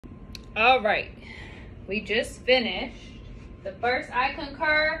All right, we just finished the first I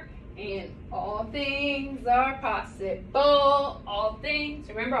concur, and all things are possible. All things,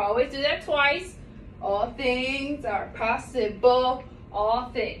 remember, always do that twice. All things are possible. All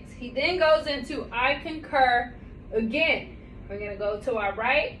things. He then goes into I concur again. We're going to go to our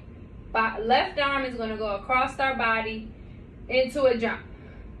right. Left arm is going to go across our body into a jump.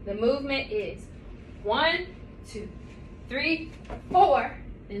 The movement is 1, 2, 3, 4.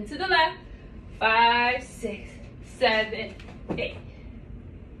 Into the left. 5, 6, 7, 8.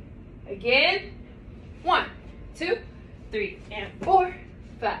 Again. 1, 2, 3, and 4,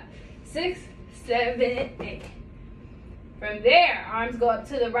 5, 6, 7, 8. From there, arms go up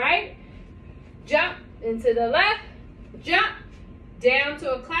to the right, jump into the left, jump down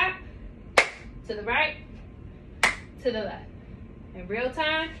to a clap, to the right, to the left. In real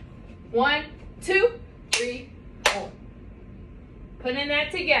time, 1, 2, 3, 4. Putting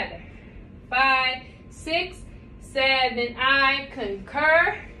that together. 5, 6, 7, I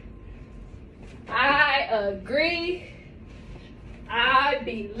concur. I agree. I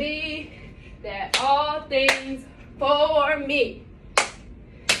believe that all things for me.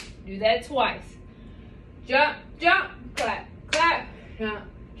 Do that twice. Jump, jump, clap, clap, jump,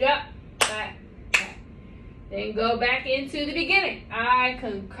 jump, clap, clap. Then go back into the beginning. I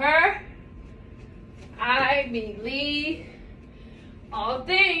concur. I believe all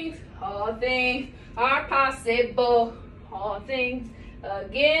things are possible. All things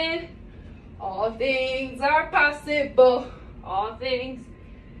again. All things are possible. All things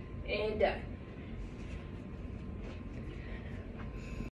and done.